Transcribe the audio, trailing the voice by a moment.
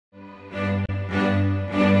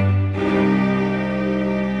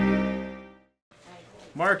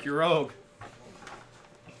Mark, you're rogue.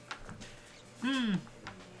 Run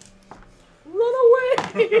away!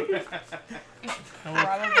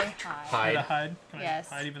 Probably hide. Hide? Can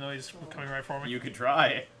Yes. I hide even though he's coming right for me? You could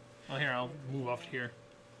try. Well, here, I'll move off here.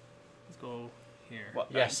 Let's go here. Well,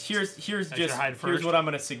 Yes. Here's hide first. what I'm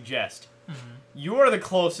gonna suggest. You are the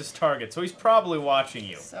closest target, so he's probably watching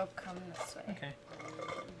you. So come this way.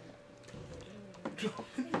 Okay.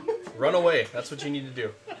 Run away. That's what you need to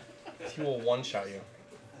do. He will one-shot you.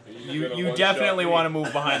 You definitely want to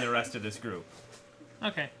move behind the rest of this group.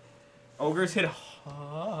 Okay. Ogre's hit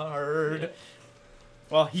hard.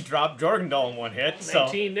 Well, he dropped Jorgendal in one hit, so.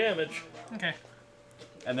 19 damage. Okay.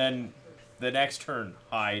 And then the next turn,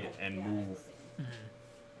 hide and move.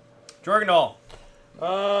 Jorgendal.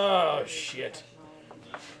 Oh, shit.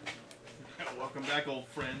 Welcome back, old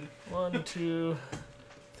friend. 1, 2,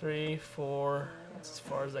 3, 4. That's as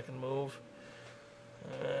far as I can move.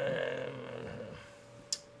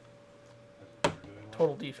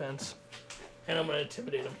 Total defense. And I'm going to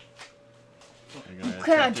intimidate him. You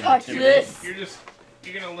can't touch this!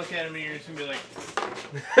 You're gonna look at him and you're just gonna be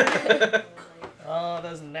like...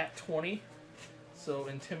 That's a nat 20. So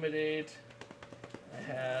intimidate. I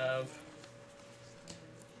have...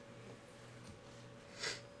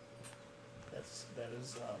 That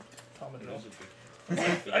is Tomadil.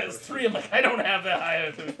 That's 3. I'm like, I don't have that high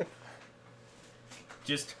of it.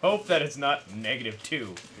 Just hope that it's not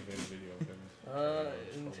 -2.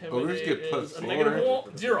 Intimidate Ogres get is plus a 4.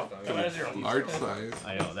 -1. 0. Come at 0. Large size.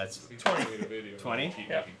 I know, that's 20. 20?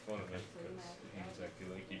 Yeah.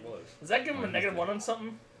 Does that give him a -1 on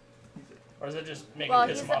something? Or does it just make Well, him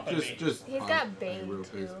piss him off at me? Just He's on got a Bane, real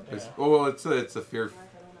too. base. Yeah. Oh, well, it's a fear.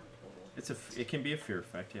 It can be a fear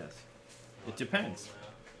effect, yes. It depends.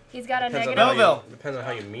 He's got a Depends on negative. Belleville. Depends on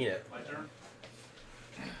how you mean it.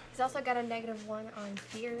 He's also got a -1 on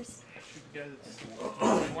fears.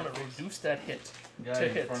 I want to reduce that hit to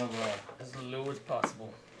hit as low as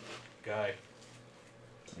possible. Guy.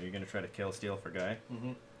 Are you gonna try to kill Steel for Guy?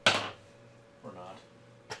 Or not.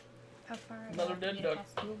 How far? Another dead duck.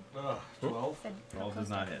 12. 12 does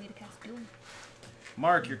not hit. To cast Doom.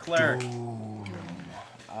 Mark, your cleric.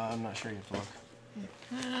 I'm not sure you have to look.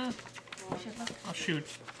 We should look. I'll shoot.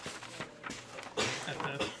 At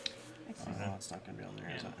the... No, it's not going to be on there,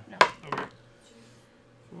 is it? No. Over.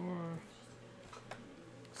 4...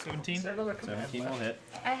 17? Is there another command 17 will left? hit.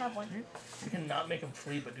 I have one. You can not make him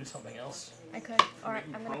flee, but do something else. I could. Alright,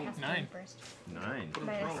 I'm gonna cast 9. Doom first. 9. -2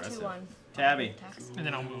 Impressive. on Tabby. attacks. And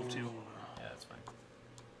then I'll move too. Yeah, that's fine.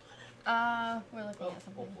 We're looking at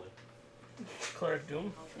something. Cleric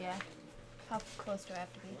Doom. Yeah. How close do I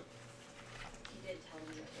have to be?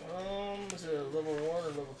 Is it a level 1 or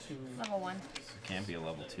level 2? Level 1. It can't be a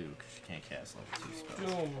level 2 because you can't cast level 2 spells.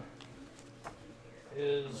 Doom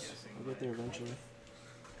is We'll get there eventually.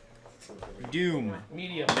 Doom.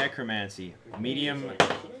 medium. Necromancy. Medium.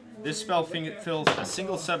 This spell fills a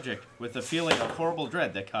single subject with a feeling of horrible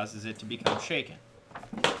dread that causes it to become shaken.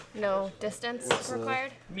 No distance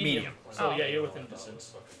required? Medium. So Oh. yeah, you're within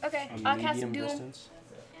distance. Okay, A I'll cast medium Doom. distance.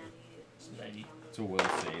 It's 90. It's a will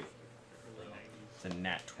save. It's a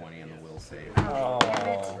nat 20 on the will save. Oh, damn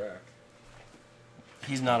it.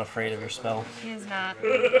 He's not afraid of your spell. He is not.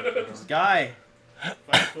 Guy.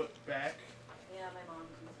 5 foot back.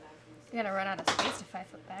 You're gonna run out of space to 5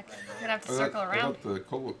 foot back. You're gonna have to I circle thought around. the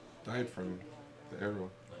kobold died from the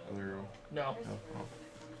arrow. Other arrow. No. Oh, oh.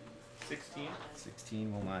 16.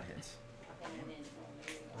 16 will not hit.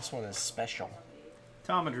 This one is special.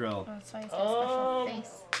 Tomadrill. Oh, that's why he's got a special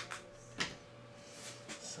face.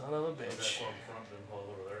 Son of a bitch.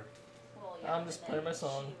 I'm just playing my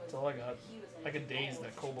song. That's all I got. I could daze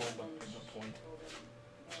that kobold, but there's no point.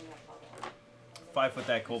 5 foot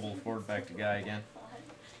that kobold forward back to Guy again.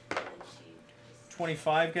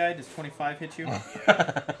 25 Guy. Does 25 hit you?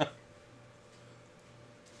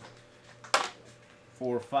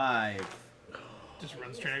 4, 5. Just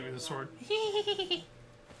run straight out with a sword. He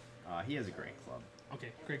has a great club.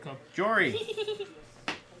 Okay, great club. Jory.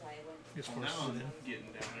 Just Now forces I'm it in.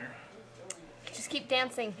 getting down there. Just keep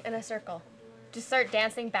dancing in a circle. Just start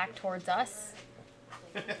dancing back towards us.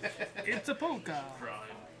 It's a polka.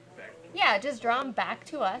 Drawing back. Yeah, just draw them back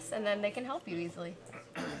to us, and then they can help you easily.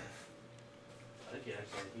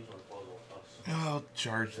 Oh,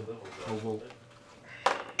 charge the kobold.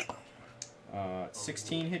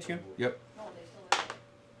 16 hit you? Yep.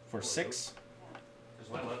 For 6.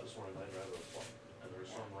 Because when I left this morning, I drive a spot, and there was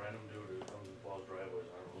some random dude who comes and plows driveways.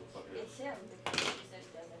 I don't know who the fuck it is. It's him. Because he said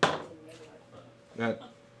he doesn't have anything to make it. That,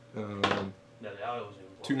 Yeah, the alley wasn't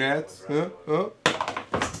even closed. 2 nats, huh? Huh?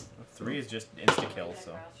 3 is just insta kill,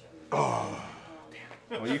 so. Oh.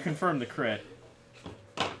 Well, you confirmed the crit.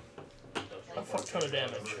 fuck ton of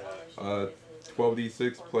damage.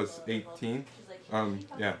 12d6 plus 18.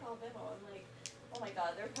 Yeah. Oh my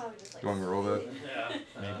god, they're probably just like. Do you want me to roll that? Yeah.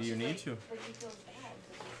 Maybe you need to.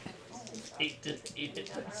 8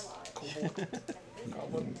 hit points.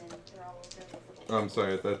 I'm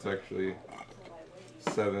sorry, that's actually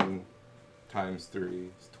 7 times 3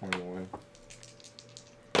 is 21.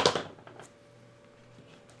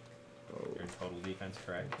 Your total defense,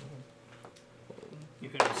 correct? You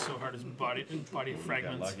hit him so hard his body You got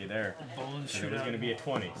fragments. lucky there. Bones So shoot it was out. going to be a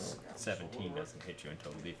 20. 17 doesn't hit you in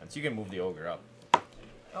total defense. You can move the ogre up.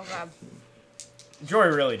 Oh god.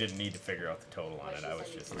 Jory really didn't need to figure out the total on it. I was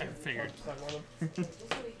just. I figured.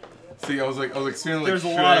 See, I was feeling like There's a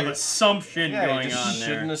should lot I- of assumption Yeah, going you just on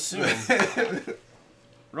shouldn't there. assume.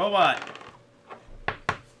 Robot.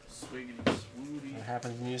 Swiggity swooty. What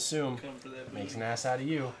happens when you assume? Come for that Makes meat. an ass out of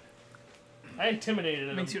you. I intimidated It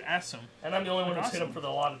him, makes you assume. and I'm the only one who's hit Awesome. him for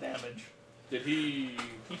a lot of damage. Did he?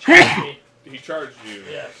 He charged me. He charged you.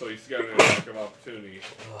 Yeah. So he's got an attack of opportunity.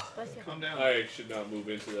 Bless you. Calm down. I should not move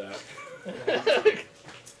into that.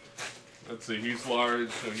 Let's see. He's large,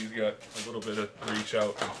 so he's got a little bit of reach out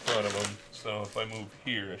in front of him. So if I move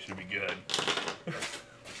here, I should be good.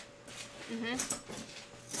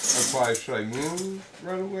 That's why, should I move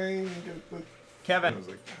right away and get the... I Kevin. was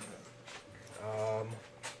like,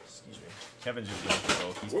 Excuse me. Kevin's just going to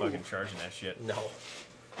go. He's fucking charging that shit. No,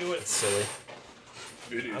 Do it's it. silly.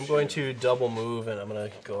 It is I'm going shit. to double move and I'm gonna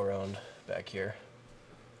go around back here.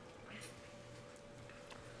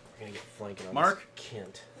 We're gonna get flanking on Mark? this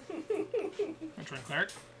Kent. Which one, cleric?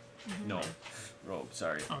 No. Robe,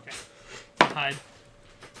 sorry. Okay. Hide.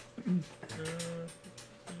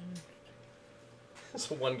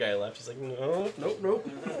 So one guy left. He's like, no, nope, nope.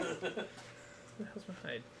 Where the hell's my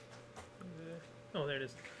hide? Oh, there it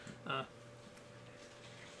is.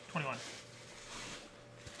 21.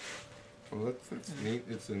 well, that's neat.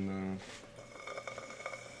 It's in And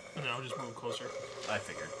then I'll just move closer. I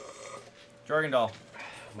figured. Jorgendal.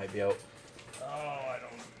 Might be out. Oh, I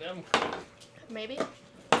don't. Maybe? Can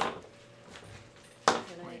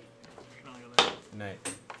only go there. Night.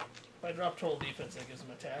 If I drop total defense, that gives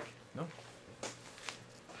him attack. No.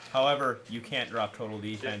 However, you can't drop total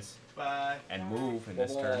defense Bye. and move in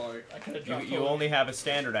this turn. I could have You, dropped you total. only have a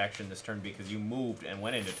standard action this turn because you moved and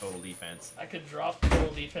went into total defense. I could drop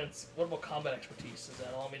total defense. What about combat expertise? Does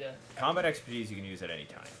that allow me to? Combat expertise you can use at any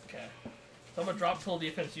time. Okay. So I'm gonna drop total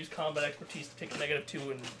defense, use combat expertise to take a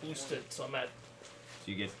 -2 and boost it, so I'm at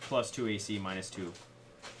So you get +2 AC, -2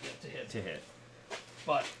 to hit. to hit.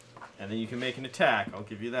 But And then you can make an attack. I'll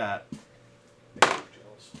give you that.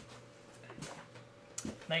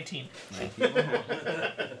 19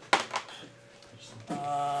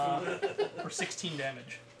 for 16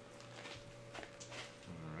 damage.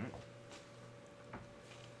 Alright.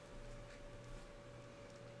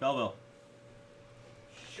 Belleville.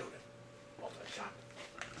 Shoot him. Multi-shot.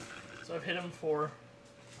 So I've hit him for.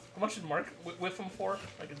 How much did Mark whiff him for?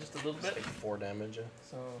 Like just a little bit. Like 4 damage.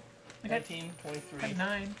 So I got 19, 23, Got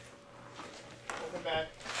 9. Welcome back.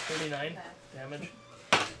 39 damage.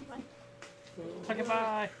 Okay,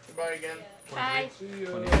 bye. Goodbye again. Bye. 23,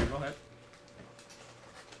 go ahead.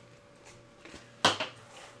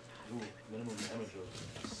 Ooh, minimum damage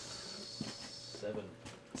of 7.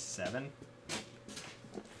 7.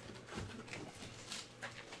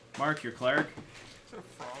 Mark, your cleric. Is that a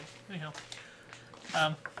frog? Anyhow.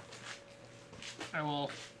 I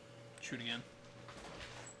will shoot again.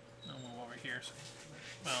 I'll move over here. So,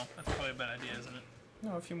 well, that's probably a bad idea, isn't it?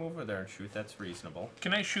 No, if you move over there and shoot, that's reasonable.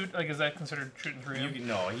 Can I shoot? Like, is that considered shooting through You him? can,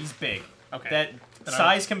 no, he's big. Okay. That Then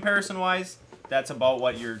size comparison wise, that's about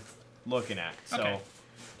what you're looking at. So Okay.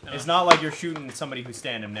 it's not like you're shooting somebody who's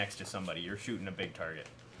standing next to somebody. You're shooting a big target.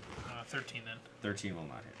 13 then. 13 will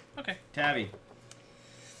not hit. Okay. Tabby.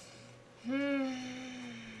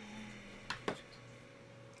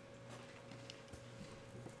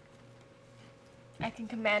 I can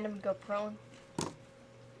command him to go prone.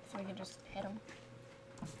 So we can just hit him.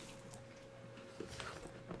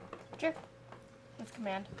 Sure. Let's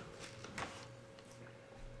command.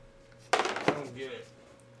 I don't get it.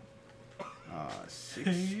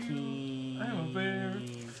 16. I'm a bear.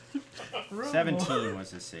 17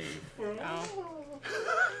 was a save. Oh.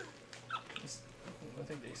 I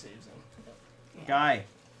think they saves him. Guy.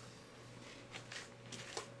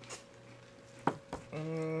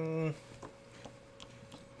 I'm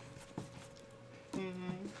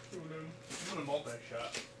gonna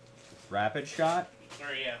multi-shot. Rapid shot.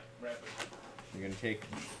 Sorry, yeah, rapid. You're going to take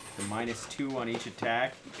the -2 on each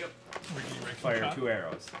attack. Yep. Where can you break Fire shot? 2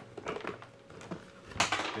 arrows.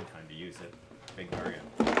 Good time to use it. Big target.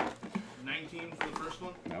 19 for the first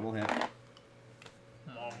one. That will hit.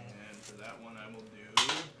 And for that one, I will do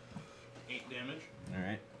 8 damage. All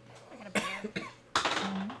right. I got a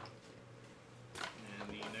banner. And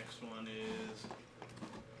the next one is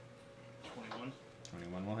 21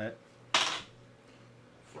 21 will hit.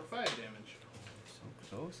 for 5 damage. So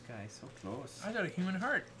close, guys. So close. I got a human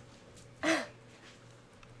heart.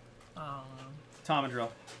 Tomadrill.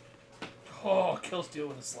 Oh, kill Steel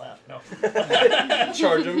with a slap. No.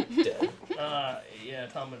 Charge him. Dead. Yeah,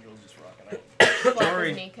 Tom and Drill's just rocking out. Slap Jory.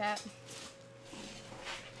 his kneecap.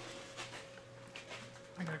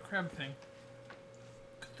 I got a crab thing.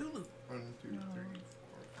 Cthulhu. 1, 2, 3, 4, 5,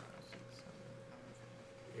 6, 7,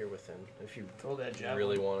 8. You're within. If you Throw that javelin.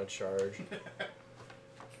 really want to charge.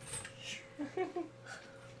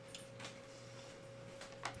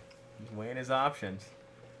 He's weighing his options.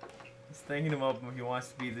 He's thinking about if he wants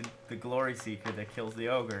to be the glory seeker that kills the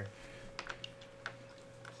ogre.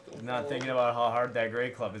 He's not thinking about how hard that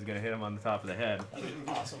great club is going to hit him on the top of the head. That'd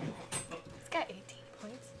be awesome. It's got 18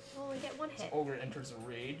 points. We'll only get one hit. Ogre enters a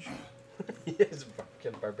rage. He has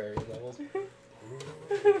fucking barbarian levels. And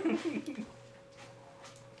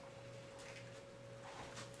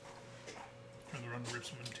the run rips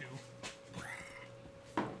him in two.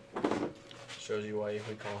 Shows you why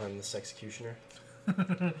we call him the Sexecutioner.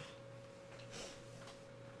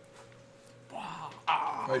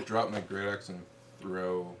 If I drop my great axe and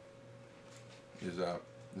throw, is that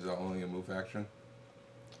only a move action?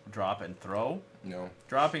 Drop and throw? No.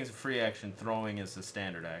 Dropping is a free action. Throwing is a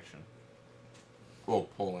standard action. Oh,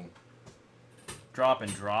 pulling. Drop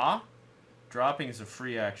and draw? Dropping is a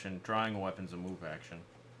free action. Drawing a weapon is a move action.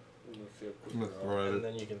 I'm gonna throw at And it.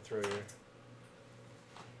 then you can throw your...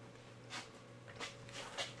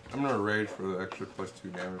 I'm gonna rage for the extra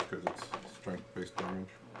 +2 damage because it's strength-based damage.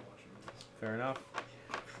 Fair enough.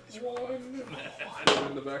 One.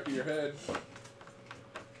 In the back of your head.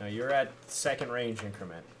 Now you're at second range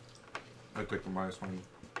increment. I take the -1.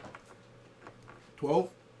 12?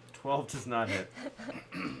 12 does not hit.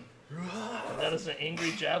 That is an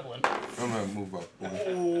angry javelin. I'm gonna move up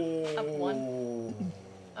 1. Up one.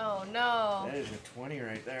 Oh no. That is a 20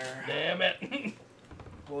 right there. Damn it.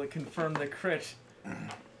 Will it confirm the crit?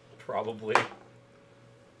 Probably.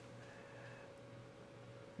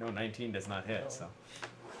 No, 19 does not hit, so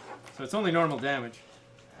it's only normal damage.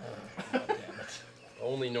 Damn it.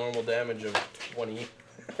 Only normal damage of 20.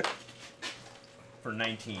 For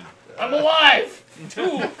 19. I'm alive!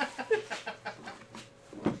 2!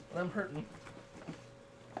 I'm hurting.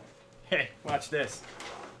 Hey, watch this.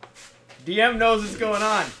 DM knows what's going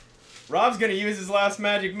on. Rob's gonna use his last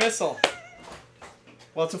magic missile.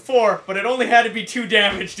 Well, it's a 4, but it only had to be 2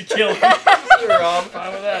 damage to kill him. Rob.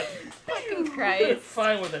 Fine with that. Fucking Christ.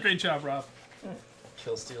 Fine with it. Great job, Rob.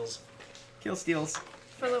 Kill steals. Kill steals.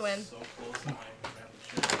 For the win. So close to my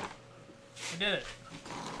shit. We did it.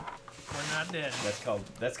 We're not dead. That's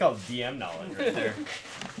called DM knowledge right there.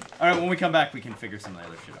 All right, when we come back, we can figure some of the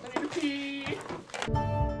other shit out. I need to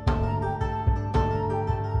pee.